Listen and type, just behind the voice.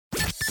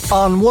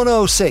on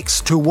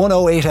 106 to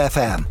 108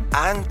 FM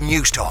and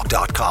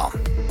newstalk.com.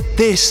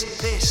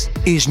 This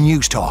is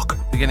Newstalk.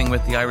 Beginning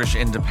with the Irish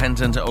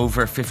Independent,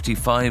 over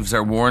 55s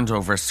are warned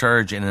over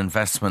surge in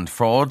investment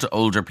fraud.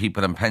 Older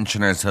people and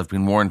pensioners have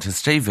been warned to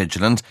stay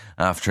vigilant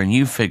after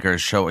new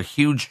figures show a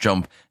huge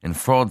jump in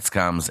fraud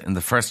scams in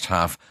the first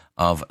half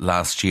of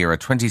last year, a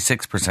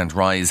 26%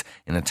 rise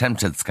in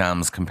attempted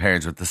scams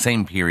compared with the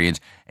same period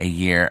a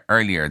year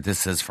earlier.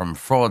 This is from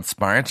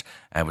FraudSmart,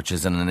 which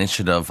is an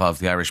initiative of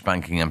the Irish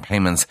Banking and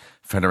Payments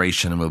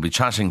Federation, and we'll be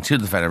chatting to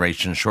the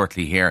Federation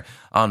shortly here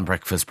on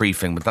Breakfast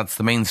Briefing. But that's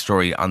the main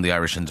story on the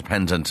Irish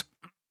Independent.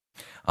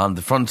 On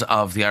the front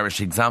of the Irish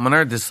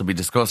Examiner, this will be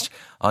discussed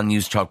on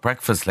Newstalk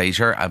Breakfast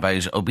later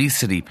about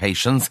obesity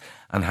patients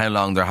and how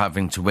long they're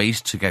having to wait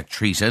to get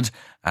treated.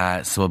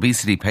 So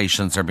obesity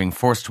patients are being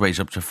forced to wait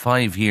up to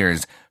 5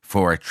 years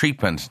for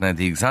treatment. Now,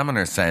 the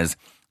Examiner says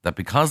that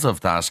because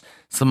of that,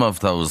 some of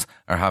those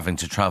are having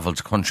to travel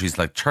to countries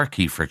like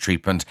Turkey for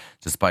treatment,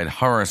 despite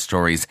horror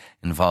stories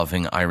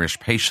involving Irish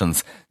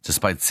patients.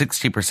 Despite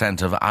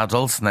 60% of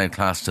adults now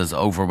classed as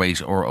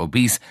overweight or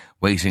obese,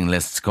 waiting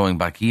lists going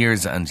back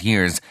years and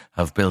years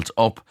have built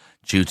up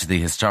due to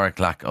the historic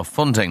lack of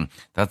funding.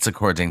 That's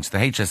according to the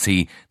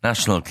HSE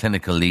National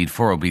Clinical Lead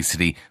for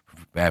Obesity,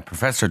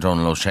 Professor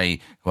Donal O'Shea,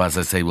 who, as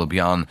I say, will be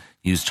on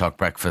Newstalk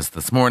Breakfast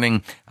this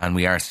morning. And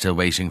we are still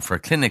waiting for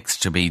clinics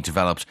to be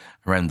developed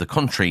around the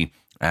country,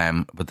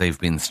 but they've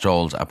been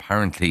stalled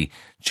apparently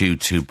due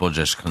to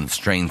budget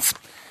constraints.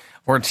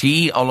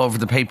 RTE all over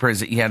the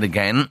papers yet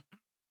again.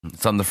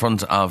 It's on the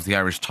front of the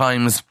Irish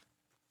Times,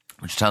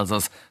 which tells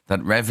us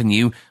that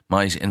Revenue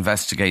might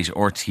investigate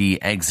RTE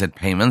exit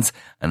payments.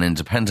 An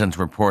independent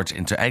report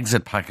into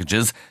exit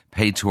packages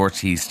paid to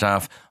RTE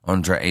staff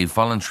under a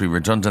voluntary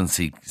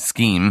redundancy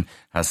scheme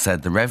has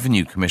said the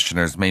Revenue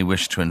Commissioners may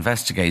wish to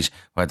investigate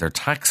whether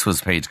tax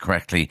was paid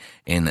correctly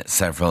in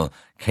several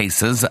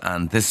cases,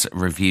 and this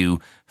review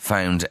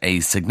found a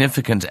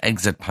significant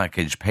exit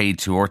package paid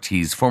to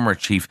RTE's former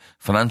Chief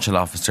Financial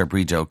Officer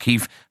Breda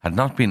O'Keefe had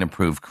not been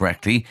approved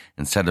correctly.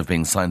 Instead of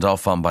being signed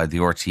off on by the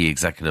RTE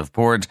Executive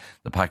Board,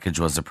 the package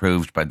was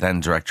approved by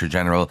then Director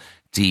General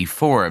Dee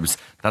Forbes.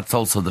 That's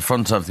also the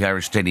front of the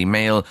Irish Daily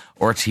Mail.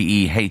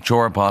 RTE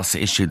HR boss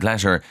issued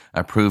letter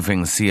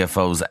approving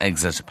CFO's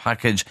exit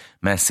package.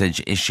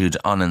 Message issued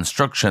on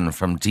instruction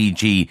from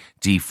DG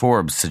Dee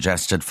Forbes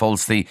suggested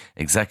falsely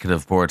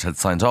Executive Board had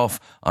signed off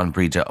on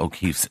Breda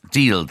O'Keefe's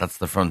deal. That's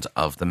the front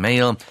of the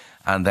Mail.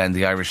 And then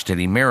the Irish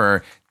Daily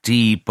Mirror.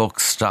 Dee book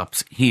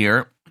stops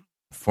here.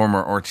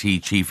 Former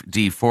RTE chief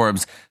Dee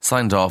Forbes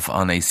signed off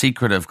on a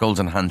secretive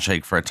golden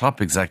handshake for a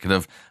top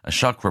executive. A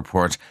shock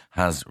report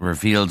has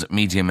revealed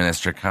Media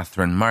Minister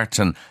Catherine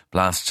Martin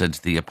blasted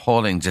the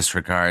appalling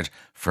disregard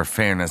for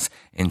fairness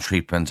in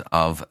treatment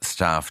of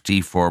staff.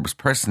 Dee Forbes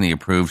personally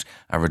approved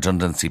a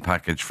redundancy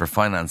package for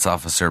Finance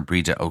Officer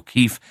Breda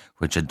O'Keefe,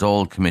 which a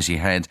Dáil committee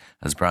head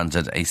has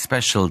branded a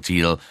special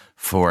deal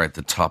for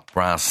the top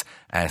brass.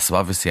 So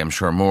obviously I'm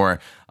sure more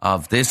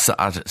of this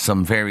at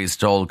some various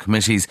Dáil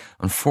committees.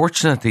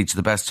 Unfortunately, to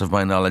the best of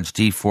my knowledge,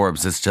 Dee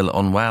Forbes is still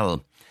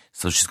unwell,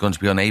 so she's going to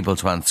be unable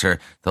to answer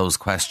those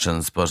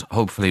questions. But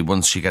hopefully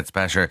once she gets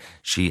better,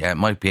 she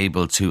might be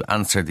able to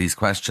answer these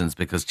questions,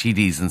 because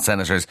TDs and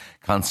senators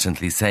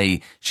constantly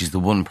say she's the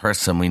one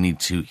person we need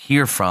to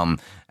hear from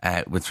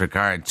with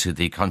regard to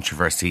the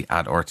controversy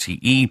at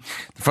RTE.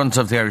 The front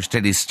of the Irish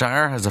Daily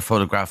Star has a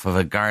photograph of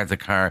a Garda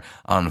car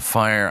on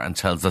fire and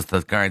tells us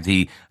that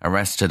Gardaí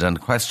arrested and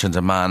questioned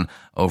a man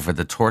over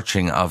the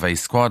torching of a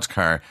squad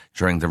car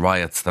during the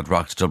riots that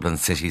rocked Dublin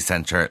city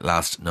centre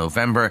last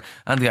November.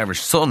 And the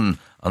Irish Sun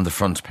on the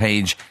front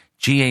page,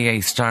 GAA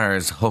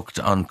stars hooked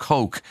on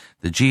coke.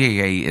 The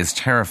GAA is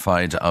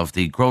terrified of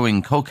the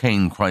growing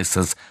cocaine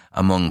crisis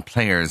among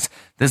players.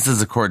 This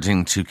is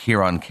according to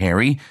Kieran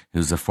Carey,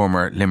 who's a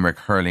former Limerick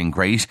hurling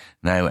great,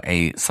 now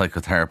a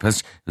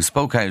psychotherapist, who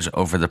spoke out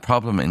over the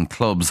problem in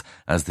clubs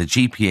as the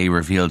GPA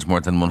revealed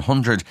more than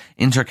 100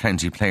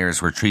 inter-county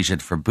players were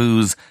treated for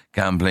booze,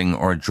 gambling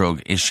or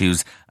drug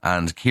issues.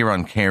 And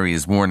Kieran Carey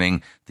is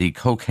warning the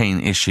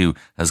cocaine issue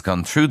has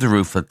gone through the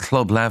roof at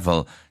club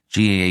level.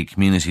 GAA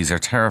communities are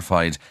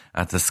terrified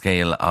at the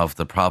scale of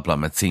the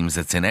problem. It seems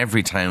it's in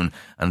every town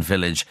and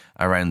village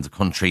around the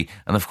country.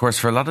 And of course,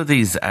 for a lot of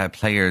these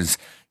players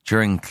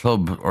during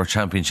club or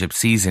championship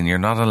season, you're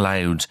not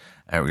allowed,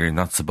 you're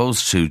not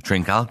supposed to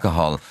drink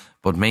alcohol.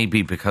 But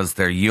maybe because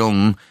they're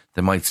young,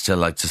 they might still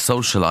like to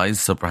socialise,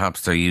 so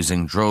perhaps they're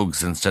using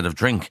drugs instead of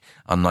drink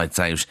on nights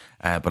out.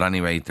 But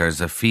anyway,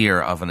 there's a fear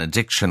of an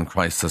addiction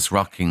crisis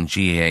rocking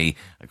GAA,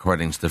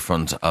 according to the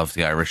front of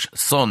the Irish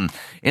Sun.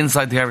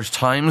 Inside the Irish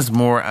Times,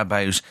 more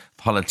about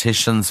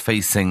politicians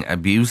facing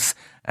abuse.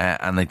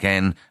 And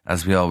again,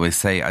 as we always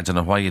say, I don't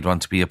know why you'd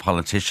want to be a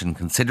politician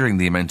considering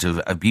the amount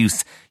of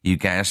abuse you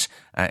get.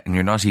 and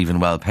you're not even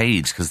well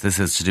paid, because this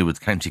is to do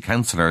with county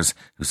councillors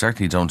who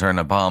certainly don't earn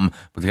a bomb.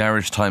 But the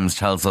Irish Times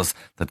tells us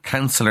that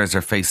councillors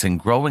are facing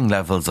growing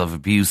levels of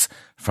abuse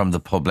from the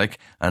public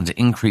and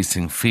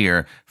increasing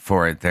fear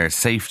for their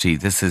safety.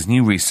 This is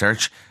new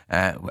research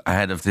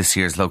ahead of this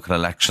year's local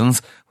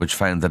elections, which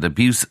found that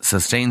abuse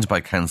sustained by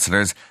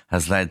councillors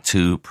has led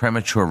to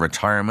premature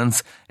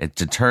retirements. It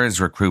deters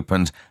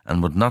recruitment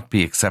and would not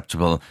be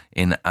acceptable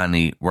in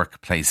any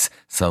workplace.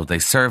 So they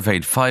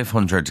surveyed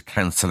 500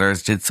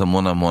 councillors, did some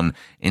one-on-one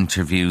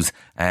interviews.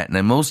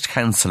 Now, most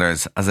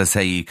councillors, as I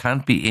say, you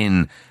can't be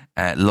in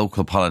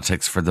local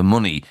politics for the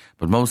money,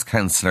 but most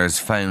councillors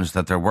found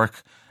that their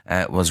work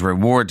was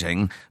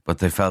rewarding, but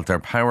they felt their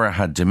power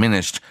had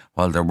diminished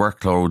while their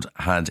workload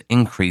had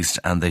increased,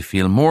 and they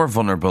feel more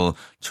vulnerable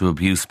to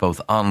abuse both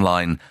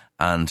online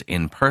and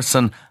in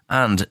person.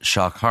 And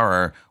shock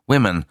horror,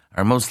 women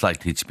are most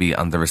likely to be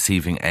on the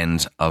receiving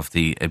end of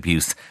the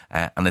abuse.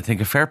 And I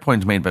think a fair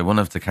point made by one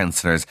of the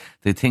councillors,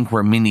 they think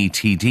we're mini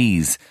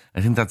TDs.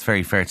 I think that's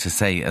very fair to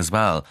say as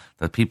well,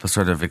 that people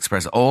sort of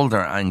express all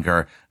their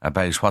anger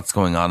about what's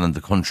going on in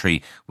the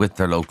country with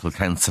their local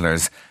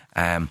councillors.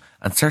 And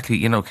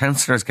certainly,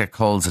 councillors get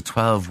calls at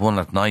 12:01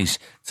 at night.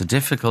 It's a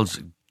difficult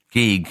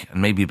gig,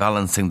 and maybe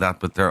balancing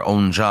that with their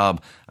own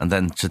job, and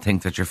then to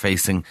think that you're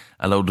facing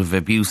a load of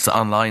abuse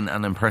online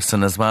and in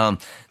person as well.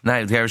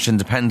 Now, the Irish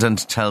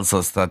Independent tells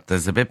us that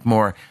there's a bit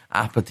more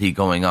apathy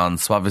going on.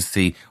 So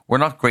obviously, we're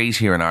not great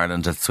here in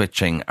Ireland at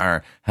switching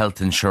our health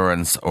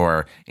insurance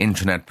or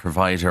internet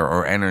provider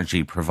or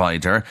energy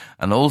provider.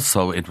 And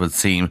also, it would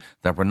seem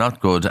that we're not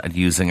good at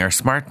using our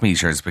smart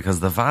meters,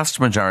 because the vast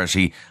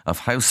majority of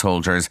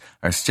householders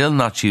are still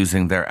not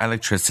using their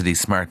electricity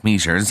smart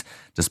meters,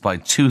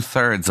 despite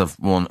 2/3 of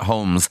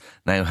homes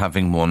now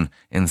having one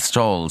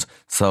installed.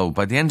 So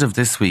by the end of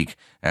this week,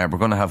 we're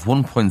going to have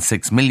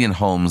 1.6 million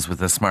homes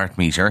with a smart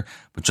meter,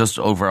 but just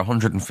over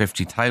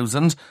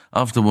 150,000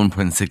 of the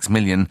 1.6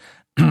 million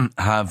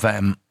have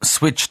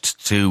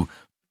switched to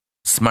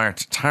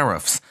smart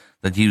tariffs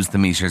that use the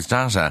meter's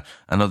data.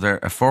 Another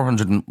around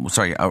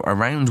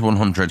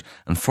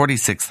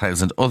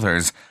 146,000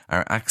 others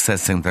are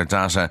accessing their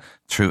data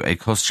through a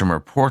customer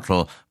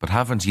portal, but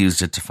haven't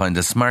used it to find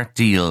a smart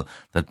deal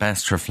that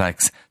best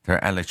reflects their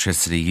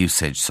electricity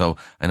usage. So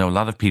I know a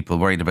lot of people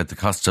worried about the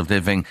cost of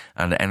living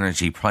and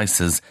energy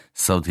prices.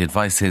 So the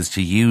advice is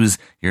to use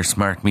your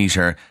smart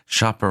meter,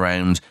 shop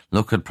around,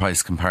 look at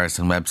price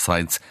comparison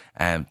websites.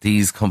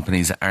 These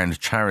companies aren't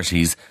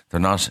charities.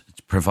 They're not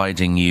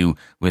providing you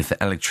with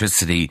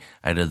electricity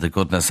out of the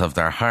goodness of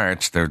their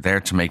heart. They're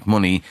there to make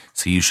money,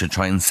 so you should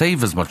try and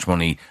save as much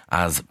money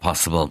as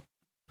possible.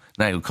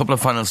 Now, a couple of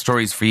final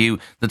stories for you.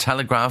 The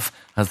Telegraph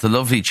has the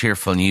lovely,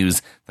 cheerful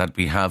news that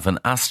we have an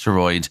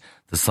asteroid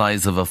the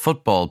size of a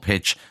football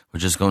pitch,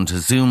 which is going to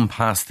zoom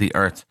past the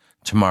Earth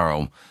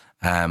tomorrow.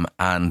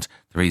 And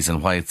the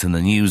reason why it's in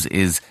the news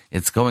is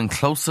it's going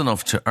close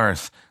enough to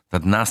Earth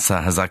that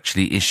NASA has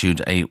actually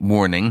issued a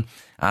warning.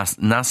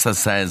 NASA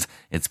says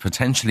it's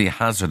potentially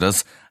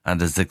hazardous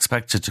and is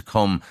expected to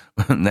come,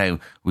 now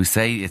we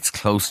say it's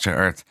close to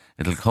Earth,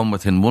 it'll come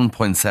within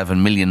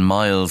 1.7 million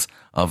miles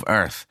of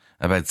Earth,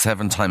 about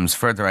 7 times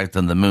further out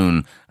than the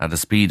moon, at a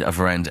speed of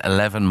around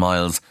 11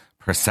 miles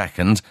per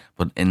second.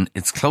 But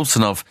it's close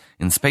enough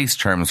in space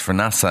terms for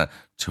NASA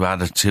to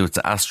add it to its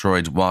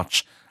asteroid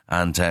watch,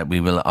 and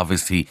we will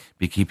obviously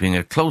be keeping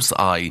a close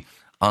eye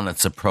on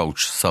its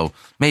approach. So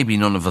maybe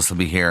none of us will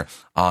be here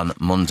on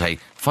Monday.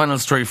 Final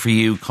story for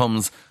you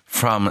comes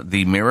from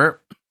the Mirror.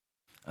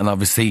 And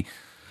obviously,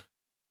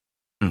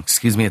 at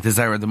this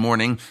hour of the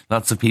morning,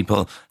 lots of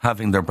people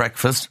having their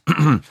breakfast.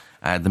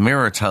 The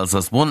Mirror tells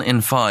us 1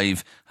 in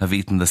 5 have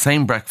eaten the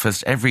same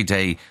breakfast every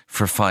day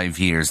for 5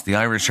 years. The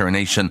Irish are a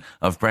nation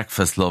of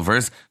breakfast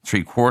lovers.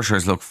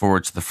 3/4 look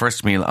forward to the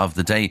first meal of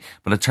the day,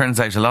 but it turns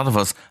out a lot of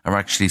us are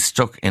actually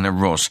stuck in a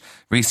rut.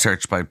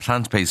 Research by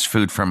plant-based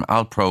food firm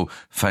Alpro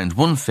found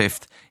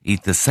 1/5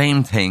 eat the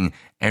same thing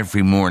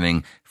every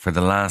morning for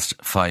the last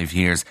 5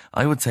 years.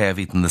 I would say I've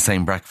eaten the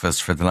same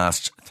breakfast for the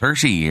last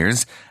 30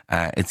 years.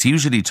 It's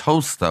usually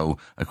toast, though,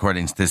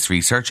 according to this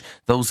research.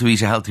 Those who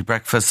eat a healthy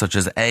breakfast, such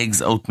as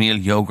eggs, oatmeal,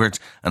 yogurt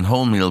and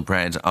wholemeal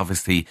bread,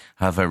 obviously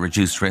have a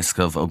reduced risk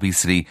of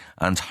obesity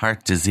and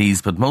heart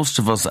disease. But most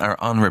of us are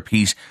on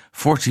repeat.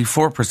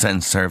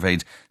 44%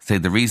 surveyed say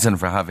the reason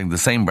for having the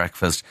same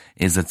breakfast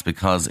is it's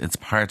because it's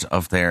part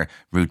of their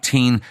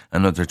routine.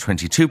 Another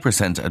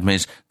 22%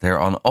 admit they're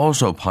on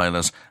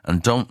autopilot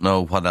and don't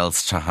know what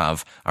else to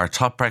have. Our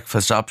top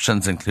breakfast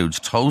options include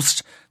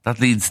toast. That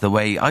leads the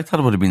way. I thought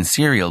it would have been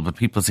cereal, but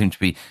people seem to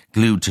be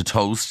glued to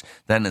toast.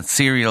 Then it's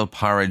cereal,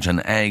 porridge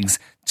and eggs,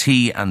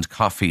 tea and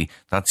coffee.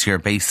 That's your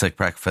basic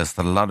breakfast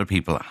that a lot of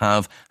people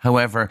have.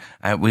 However,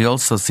 we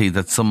also see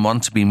that some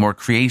want to be more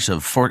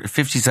creative.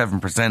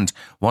 57%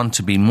 want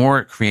to be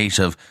more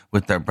creative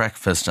with their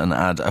breakfast and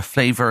add a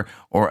flavour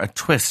or a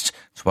twist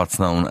to what's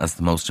known as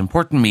the most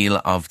important meal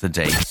of the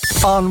day.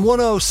 On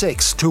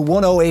 106 to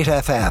 108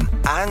 FM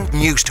and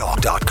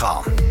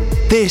newstalk.com.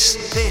 This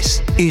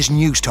is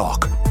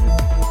Newstalk.